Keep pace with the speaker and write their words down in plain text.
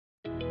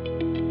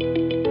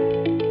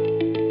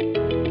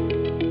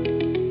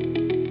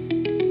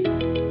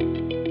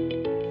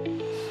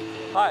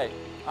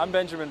I'm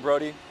Benjamin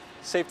Brody,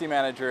 Safety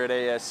Manager at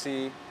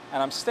ASC,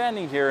 and I'm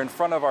standing here in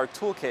front of our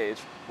tool cage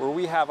where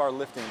we have our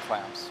lifting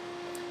clamps.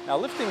 Now,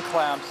 lifting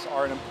clamps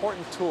are an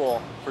important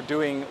tool for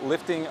doing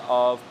lifting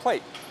of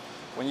plate.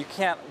 When you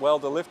can't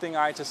weld a lifting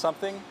eye to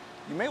something,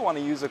 you may want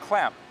to use a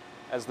clamp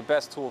as the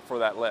best tool for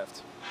that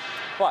lift.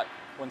 But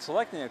when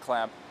selecting a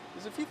clamp,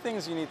 there's a few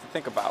things you need to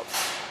think about.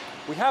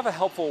 We have a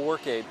helpful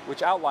work aid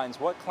which outlines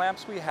what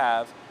clamps we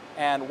have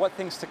and what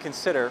things to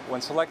consider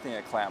when selecting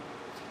a clamp.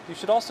 You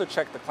should also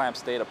check the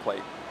clamp's data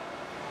plate.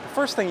 The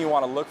first thing you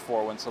want to look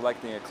for when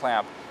selecting a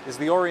clamp is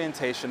the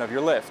orientation of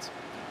your lift.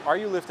 Are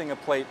you lifting a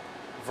plate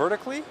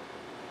vertically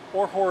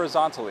or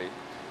horizontally?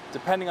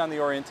 Depending on the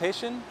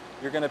orientation,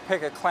 you're going to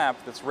pick a clamp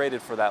that's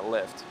rated for that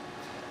lift.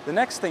 The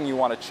next thing you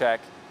want to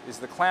check is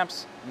the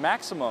clamp's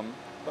maximum,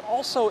 but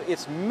also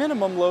its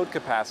minimum load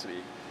capacity.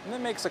 And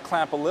that makes a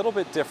clamp a little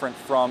bit different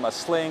from a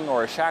sling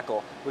or a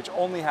shackle, which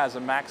only has a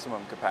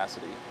maximum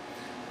capacity.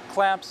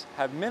 Clamps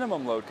have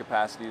minimum load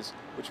capacities,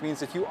 which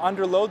means if you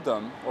underload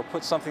them or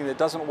put something that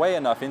doesn't weigh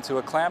enough into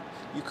a clamp,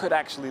 you could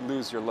actually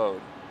lose your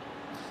load.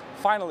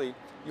 Finally,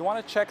 you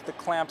want to check the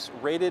clamp's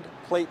rated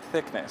plate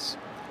thickness.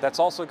 That's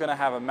also going to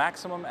have a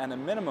maximum and a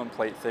minimum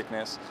plate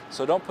thickness,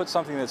 so don't put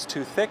something that's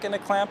too thick in a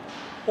clamp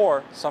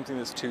or something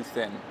that's too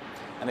thin.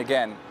 And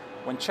again,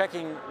 when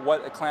checking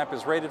what a clamp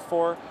is rated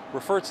for,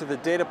 refer to the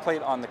data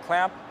plate on the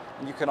clamp,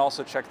 and you can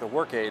also check the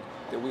work aid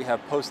that we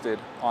have posted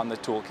on the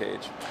tool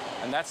cage.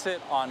 And that's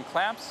it on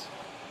clamps.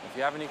 If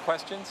you have any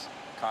questions,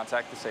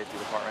 contact the safety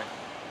department.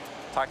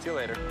 Talk to you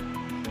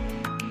later.